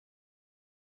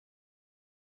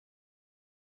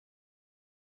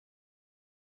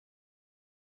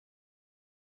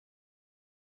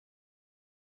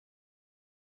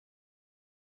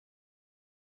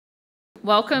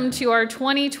Welcome to our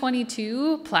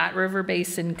 2022 Platte River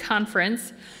Basin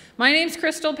Conference. My name's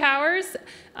Crystal Powers.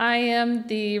 I am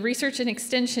the Research and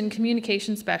Extension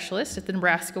Communication Specialist at the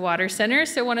Nebraska Water Center,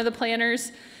 so one of the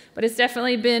planners, but it's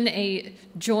definitely been a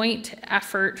joint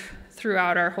effort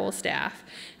throughout our whole staff.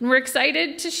 And we're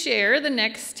excited to share the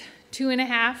next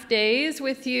 2.5 days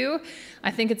with you. I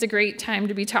think it's a great time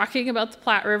to be talking about the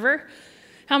Platte River.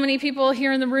 How many people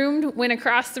here in the room went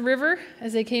across the river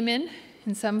as they came in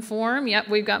some form? Yep,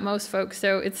 we've got most folks,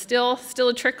 so it's still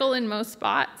a trickle in most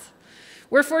spots.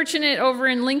 We're fortunate over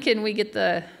in Lincoln, we get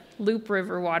the Loop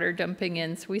River water dumping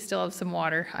in, so we still have some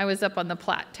water. I was up on the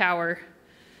Platte Tower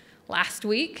last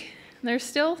week. There's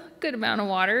still a good amount of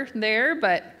water there,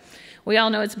 but we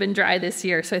all know it's been dry this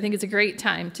year, so I think it's a great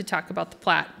time to talk about the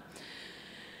Platte.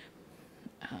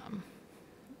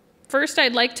 First,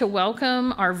 I'd like to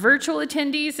welcome our virtual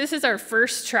attendees. This is our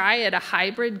first try at a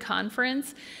hybrid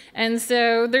conference, and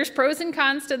so there's pros and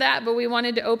cons to that, but we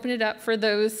wanted to open it up for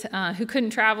those who couldn't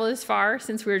travel as far,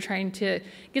 since we were trying to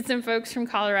get some folks from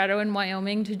Colorado and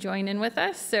Wyoming to join in with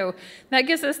us. So that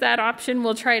gives us that option.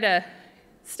 We'll try to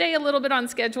stay a little bit on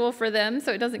schedule for them,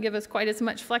 so it doesn't give us quite as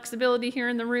much flexibility here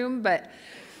in the room, but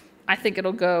I think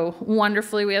it'll go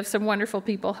wonderfully. We have some wonderful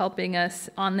people helping us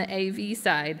on the AV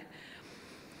side.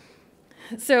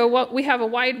 So we have a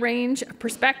wide range of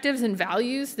perspectives and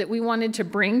values that we wanted to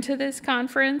bring to this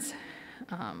conference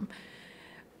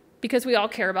because we all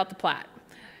care about the Platte.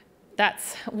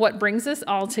 That's what brings us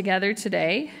all together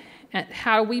today, and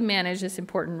how we manage this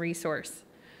important resource.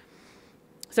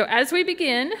 So as we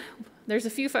begin, there's a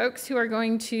few folks who are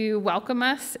going to welcome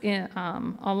us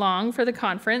along for the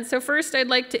conference. So first, I'd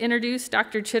like to introduce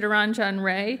Dr. Chittaranjan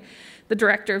Ray, the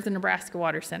director of the Nebraska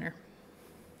Water Center.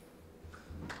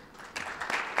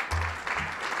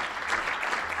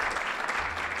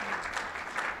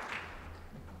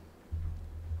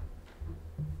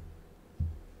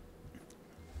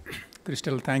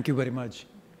 Crystal, thank you very much.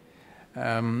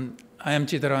 I am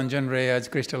Chittaranjan Ray, as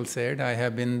Crystal said. I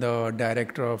have been the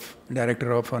director of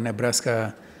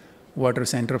Nebraska Water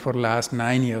Center for last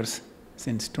 9 years,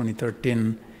 since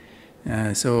 2013.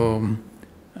 In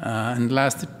the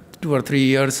last 2 or 3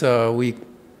 years, we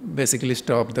basically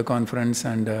stopped the conference,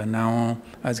 and now,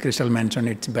 as Crystal mentioned,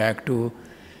 it's back to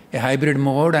a hybrid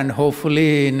mode, and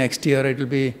hopefully next year it will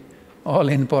be all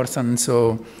in person.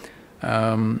 So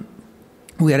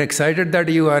we are excited that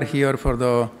you are here for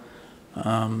the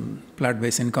Platte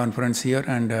Basin Conference here,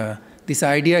 and this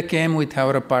idea came with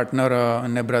our partner,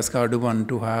 Nebraska Audubon,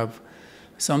 to have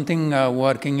something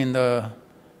working in the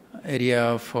area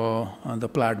of the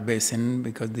Platte Basin,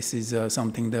 because this is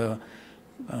something the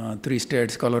 3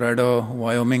 states, Colorado,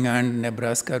 Wyoming, and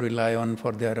Nebraska, rely on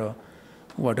for their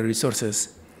water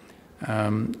resources.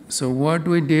 So what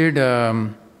we did,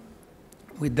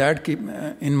 with that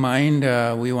in mind,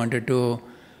 we wanted to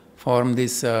form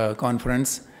this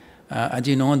conference. As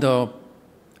you know,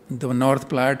 the North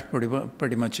Platte,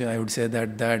 pretty much I would say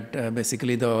that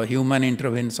basically the human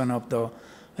intervention of the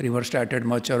river started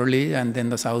much early, and then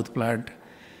the South Platte.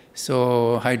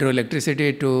 So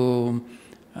hydroelectricity to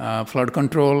flood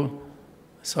control,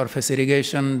 surface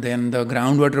irrigation, then the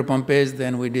groundwater pumpage,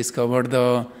 then we discovered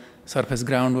the surface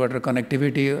groundwater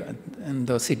connectivity in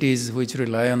the cities which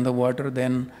rely on the water.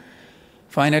 Then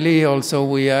finally, also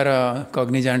we are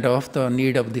cognizant of the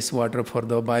need of this water for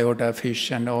the biota,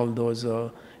 fish, and all those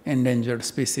endangered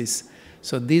species.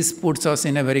 So this puts us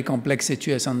in a very complex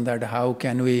situation, that how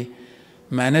can we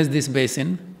manage this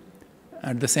basin,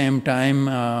 at the same time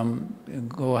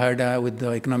go ahead with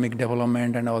the economic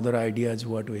development and other ideas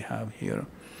what we have here.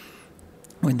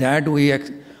 With that, we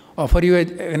offer you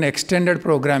an extended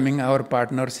programming. Our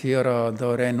partners here are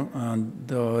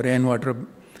the Rainwater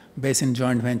Basin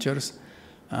Joint Ventures.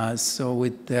 So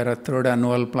with their 3rd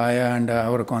annual Playa and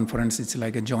our conference, it's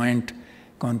like a joint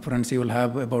conference. You will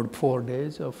have about 4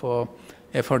 days of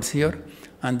efforts here.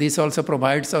 And this also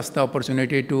provides us the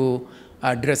opportunity to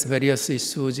address various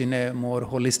issues in a more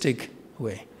holistic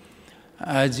way.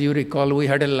 As you recall, we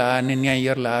had a La Nina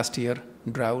year last year,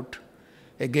 drought.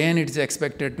 Again, it's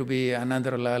expected to be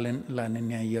another La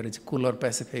Nina year. It's cooler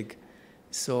Pacific.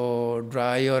 So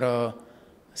drier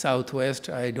Southwest,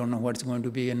 I don't know what's going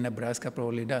to be in Nebraska,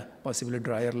 probably possibly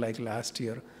drier like last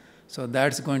year. So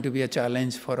that's going to be a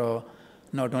challenge for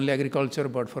not only agriculture,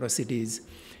 but for cities.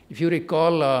 If you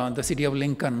recall, the city of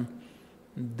Lincoln,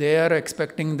 they are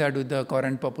expecting that with the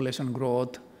current population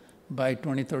growth by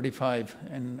 2035,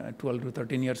 and 12 to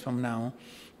 13 years from now,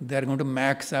 they're going to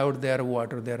max out their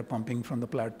water they're pumping from the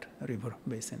Platte River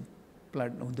Basin,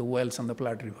 the wells on the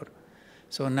Platte River.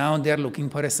 So now they're looking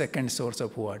for a second source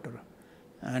of water.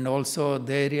 And also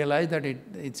they realize that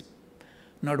it's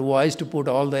not wise to put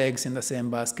all the eggs in the same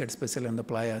basket, especially on the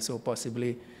playa. So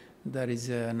possibly there is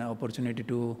an opportunity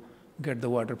to get the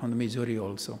water from the Missouri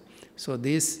also. So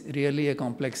this really a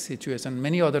complex situation.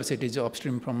 Many other cities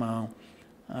upstream from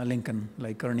Lincoln,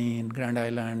 like Kearney and Grand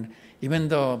Island, even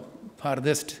the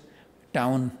farthest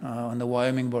town on the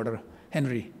Wyoming border,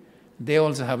 Henry, they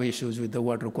also have issues with the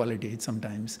water quality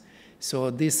sometimes. So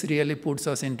this really puts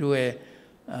us into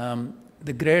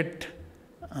the great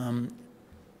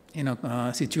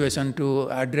situation to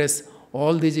address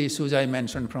all these issues I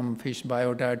mentioned, from fish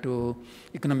biota to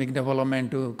economic development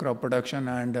to crop production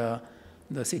and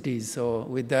the cities. So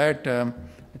with that,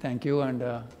 thank you,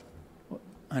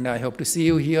 and I hope to see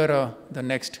you here the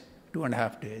next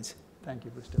 2.5 days. Thank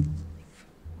you, Crystal.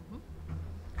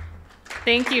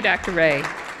 Thank you, Dr. Ray.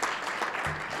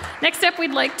 Next up,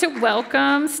 we'd like to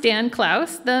welcome Stan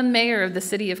Clouse, the mayor of the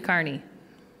city of Kearney.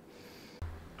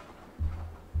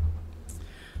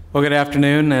 Well, good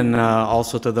afternoon, and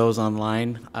also to those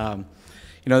online.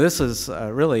 This is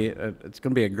really, it's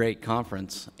going to be a great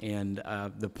conference, and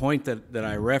the point that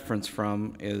I reference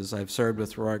from is I've served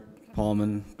with Roy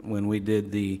Pullman when we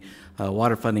did the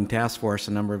Water Funding Task Force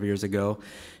a number of years ago,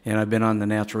 and I've been on the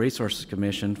Natural Resources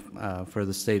Commission for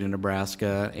the state of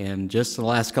Nebraska, and just the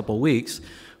last couple of weeks,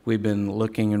 we've been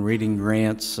looking and reading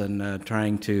grants and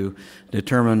trying to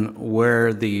determine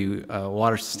where the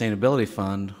Water Sustainability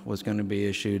Fund was going to be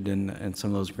issued and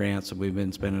some of those grants, and we've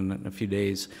been spending a few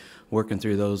days working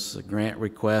through those grant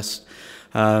requests.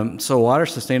 So water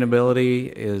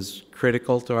sustainability is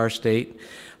critical to our state.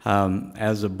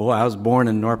 As a boy, I was born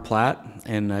in North Platte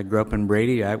and grew up in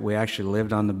Brady. We actually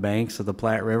lived on the banks of the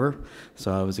Platte River.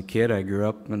 So I was a kid. I grew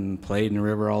up and played in the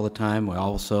river all the time. We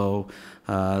also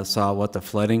saw what the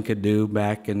flooding could do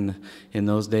back in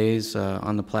those days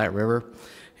on the Platte River.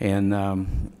 And,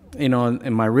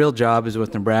 and my real job is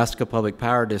with Nebraska Public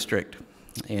Power District.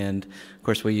 And of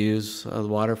course, we use the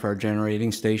water for our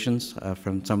generating stations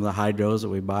from some of the hydros that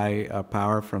we buy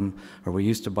power from, or we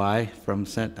used to buy from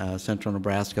Central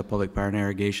Nebraska Public Power and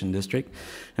Irrigation District.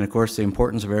 And of course, the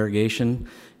importance of irrigation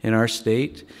in our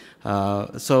state.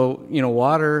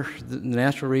 Water, the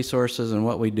natural resources, and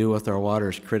what we do with our water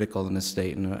is critical in this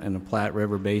state. And the Platte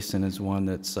River Basin is one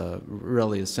that's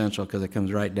really essential because it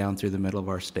comes right down through the middle of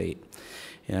our state.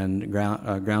 And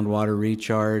groundwater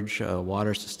recharge,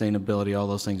 water sustainability, all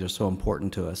those things are so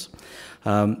important to us.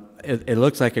 It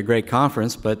looks like a great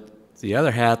conference, but the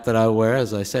other hat that I wear,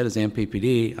 as I said, is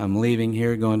MPPD. I'm leaving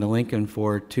here, going to Lincoln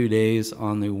for 2 days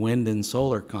on the Wind and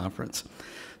Solar Conference.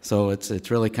 So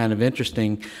it's really kind of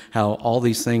interesting how all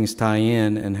these things tie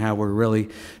in and how we're really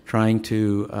trying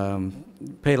to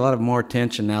pay a lot of more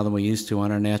attention now than we used to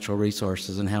on our natural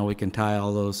resources and how we can tie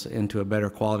all those into a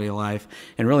better quality of life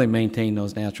and really maintain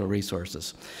those natural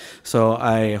resources. So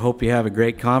I hope you have a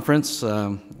great conference.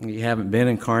 You haven't been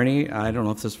in Kearney. I don't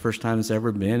know if this is the first time it's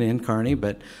ever been in Kearney,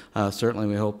 but certainly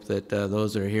we hope that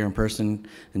those that are here in person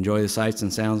enjoy the sights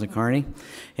and sounds of Kearney.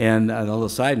 And a little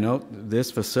side note, this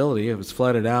facility, it was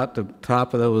flooded out the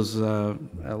top of those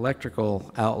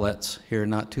electrical outlets here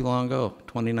not too long ago,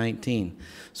 2019.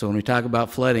 So when we talk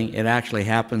about flooding, it actually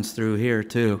happens through here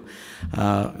too.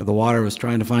 The water was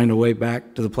trying to find a way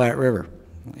back to the Platte River.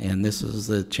 And this is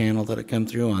the channel that it come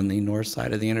through on the north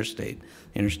side of the interstate.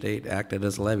 Interstate acted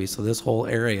as a levee. So this whole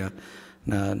area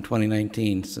in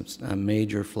 2019, some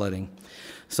major flooding.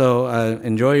 So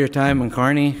enjoy your time in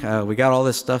Kearney. We got all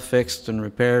this stuff fixed and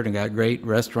repaired and got great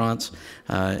restaurants.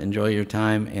 Enjoy your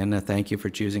time, and thank you for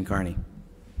choosing Kearney.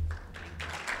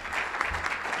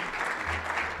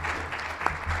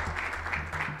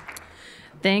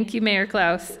 Thank you, Mayor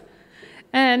Clouse.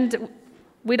 And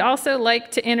we'd also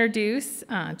like to introduce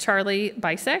Charlie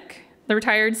Bicak, the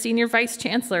retired Senior Vice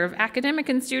Chancellor of Academic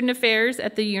and Student Affairs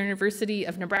at the University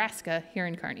of Nebraska here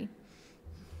in Kearney.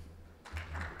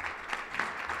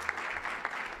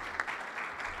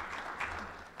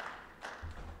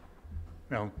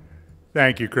 Well,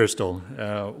 thank you, Crystal.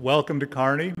 Welcome to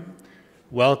Kearney.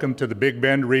 Welcome to the Big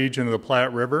Bend region of the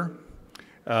Platte River.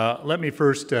 Let me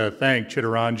first thank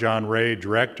Chittaranjan Ray,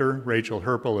 Director, Rachel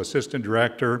Herpel, Assistant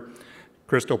Director,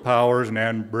 Crystal Powers, and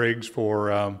Ann Briggs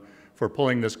for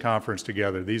pulling this conference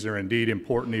together. These are indeed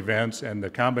important events, and the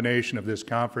combination of this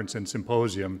conference and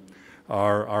symposium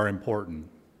are important.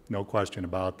 No question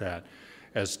about that.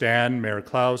 As Stan, Mayor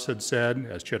Clouse had said,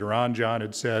 as Chittaranjan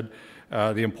had said,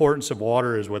 the importance of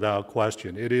water is without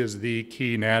question. It is the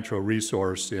key natural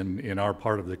resource in our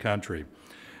part of the country.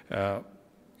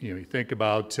 You think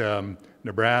about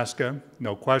Nebraska,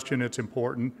 no question it's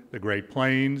important, the Great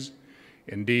Plains,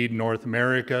 indeed North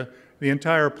America, the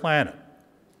entire planet.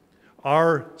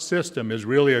 Our system is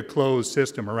really a closed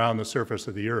system around the surface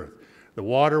of the earth. The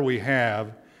water we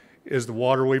have is the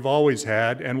water we've always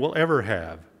had and will ever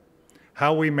have.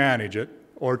 How we manage it,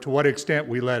 or to what extent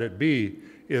we let it be,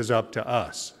 is up to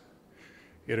us.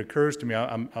 It occurs to me,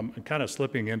 I'm kind of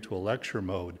slipping into a lecture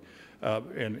mode,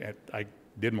 and I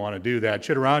didn't want to do that.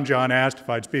 Chittaranjan asked if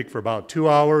I'd speak for about 2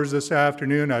 hours this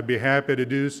afternoon. I'd be happy to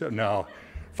do so. No,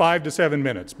 5 to 7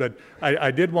 minutes. But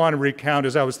I did want to recount,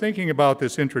 as I was thinking about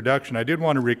this introduction, I did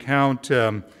want to recount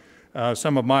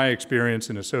some of my experience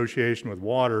in association with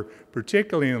water,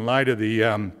 particularly in light of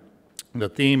the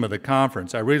theme of the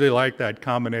conference. I really like that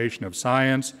combination of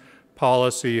science,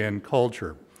 policy, and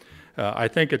culture. I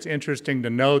think it's interesting to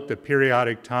note the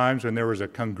periodic times when there was a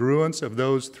congruence of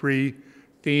those three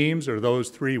themes or those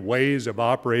three ways of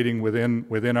operating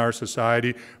within our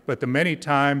society, but the many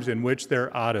times in which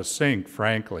they're out of sync,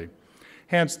 frankly.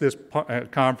 Hence, this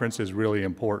conference is really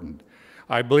important.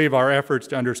 I believe our efforts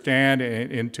to understand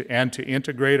and to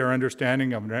integrate our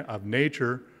understanding of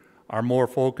nature are more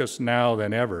focused now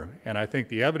than ever. And I think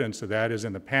the evidence of that is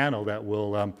in the panel that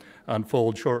will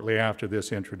unfold shortly after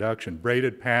this introduction.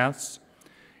 Braided Paths,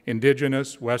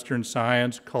 Indigenous, Western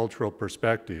Science, Cultural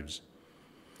Perspectives.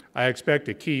 I expect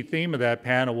a key theme of that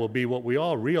panel will be what we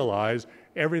all realize: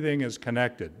 everything is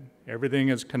connected. Everything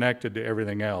is connected to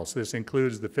everything else. This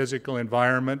includes the physical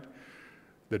environment,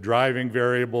 the driving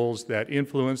variables that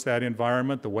influence that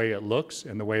environment, the way it looks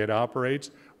and the way it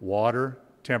operates, water,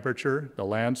 temperature, the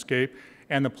landscape,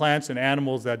 and the plants and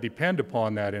animals that depend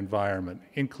upon that environment,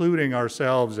 including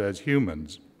ourselves as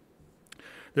humans.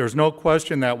 There's no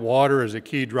question that water is a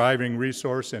key driving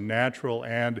resource in natural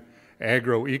and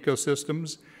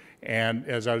agro-ecosystems. And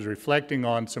as I was reflecting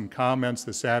on some comments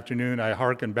this afternoon, I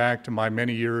hearkened back to my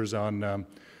many years on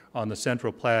the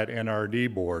Central Platte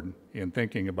NRD board in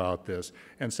thinking about this,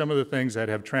 and some of the things that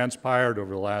have transpired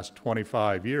over the last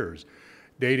 25 years.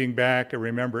 Dating back, I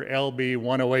remember LB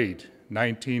 108,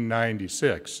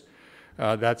 1996.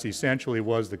 That's essentially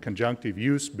was the conjunctive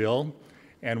use bill,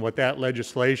 and what that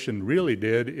legislation really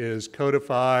did is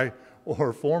codify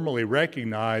or formally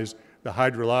recognize the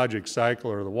hydrologic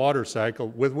cycle or the water cycle,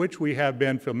 with which we have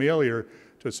been familiar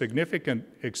to a significant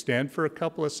extent for a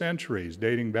couple of centuries,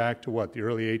 dating back to what, the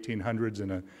early 1800s,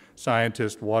 and a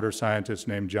scientist, water scientist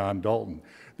named John Dalton.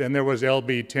 Then there was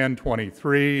LB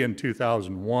 1023 in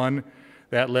 2001.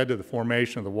 That led to the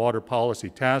formation of the Water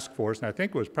Policy Task Force, and I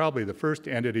think it was probably the first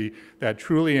entity that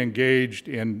truly engaged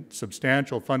in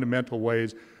substantial, fundamental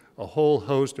ways a whole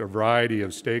host or variety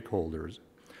of stakeholders.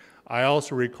 I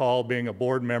also recall being a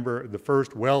board member of the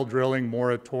first well drilling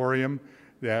moratorium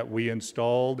that we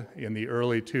installed in the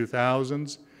early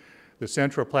 2000s. The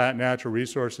Central Platte Natural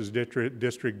Resources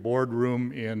District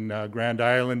boardroom in Grand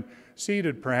Island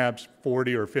seated perhaps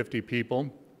 40 or 50 people.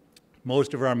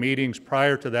 Most of our meetings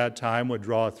prior to that time would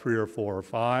draw 3 or 4 or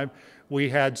 5. We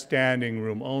had standing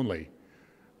room only,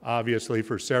 obviously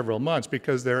for several months,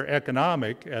 because there are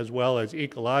economic as well as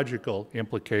ecological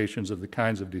implications of the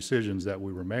kinds of decisions that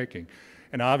we were making.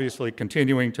 And obviously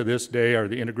continuing to this day are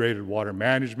the integrated water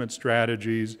management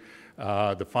strategies,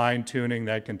 the fine-tuning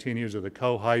that continues of the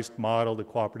co-HYST model, the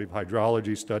cooperative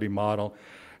hydrology study model,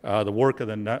 the work of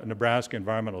the Nebraska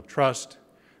Environmental Trust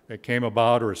that came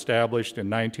about or established in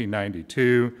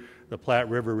 1992, the Platte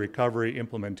River Recovery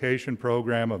Implementation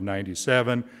Program of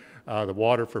 '97, the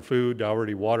Water for Food,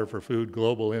 Dougherty Water for Food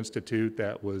Global Institute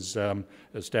that was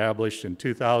established in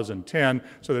 2010.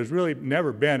 So there's really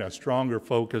never been a stronger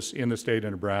focus in the state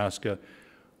of Nebraska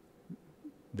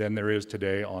than there is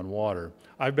today on water.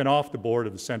 I've been off the board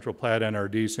of the Central Platte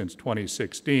NRD since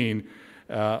 2016,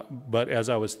 but as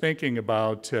I was thinking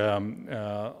about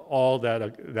all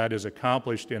that is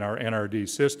accomplished in our NRD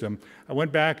system, I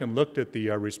went back and looked at the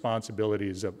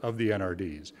responsibilities of the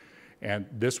NRDs. And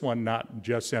this one, not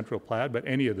just Central Platte, but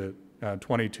any of the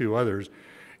 22 others.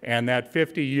 And that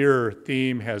 50-year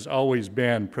theme has always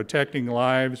been protecting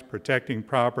lives, protecting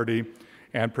property,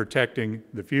 and protecting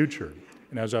the future.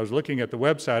 And as I was looking at the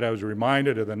website, I was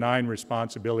reminded of the 9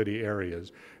 responsibility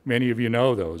areas. Many of you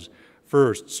know those.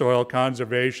 First, soil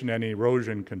conservation and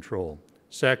erosion control.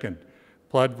 Second,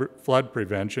 flood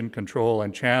prevention, control,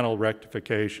 and channel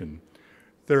rectification.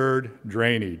 Third,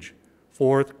 drainage.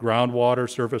 Fourth, groundwater,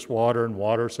 surface water, and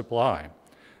water supply.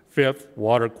 Fifth,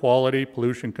 water quality,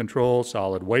 pollution control,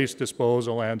 solid waste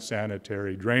disposal, and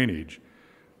sanitary drainage.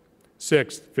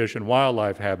 Sixth, fish and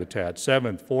wildlife habitat.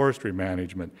 Seventh, forestry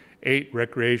management. 8,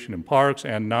 recreation and parks,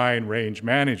 and 9, range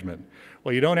management.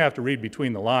 Well, you don't have to read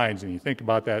between the lines, and you think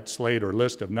about that slate or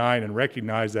list of 9 and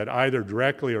recognize that either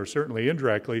directly or certainly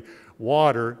indirectly,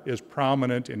 water is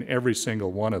prominent in every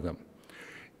single one of them.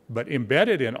 But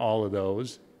embedded in all of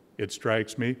those, it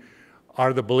strikes me,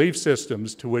 are the belief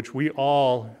systems to which we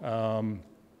all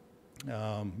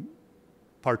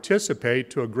participate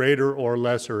to a greater or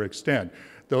lesser extent.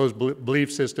 Those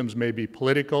belief systems may be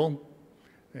political,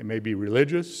 they may be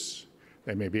religious,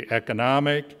 they may be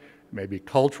economic, may be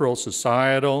cultural,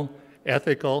 societal,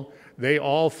 ethical. They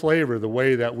all flavor the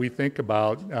way that we think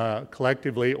about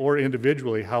collectively or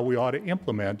individually how we ought to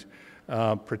implement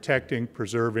protecting,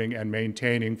 preserving, and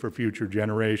maintaining for future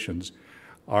generations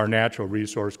our natural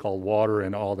resource called water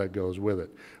and all that goes with it.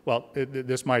 Well,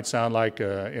 this might sound like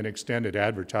an extended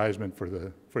advertisement for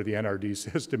the NRD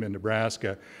system in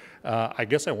Nebraska. I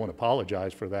guess I won't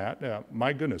apologize for that.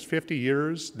 My goodness, 50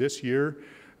 years this year,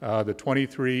 the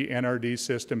 23 NRD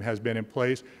system has been in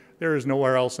place. There is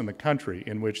nowhere else in the country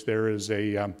in which there is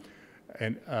a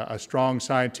strong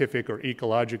scientific or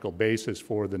ecological basis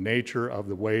for the nature of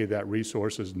the way that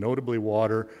resources, notably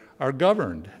water, are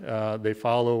governed. They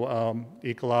follow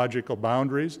ecological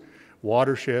boundaries,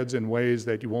 watersheds in ways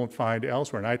that you won't find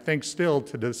elsewhere. And I think still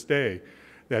to this day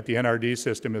that the NRD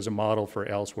system is a model for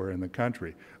elsewhere in the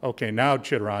country. Okay, now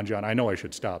Chittaranjan, I know I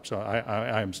should stop, so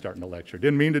I am starting to lecture.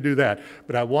 Didn't mean to do that,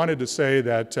 but I wanted to say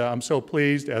that I'm so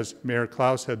pleased, as Mayor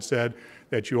Clouse had said,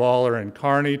 that you all are in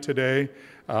Kearney today.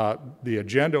 The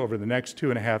agenda over the next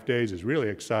 2.5 days is really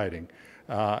exciting.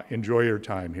 Enjoy your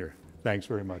time here. Thanks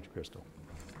very much, Crystal.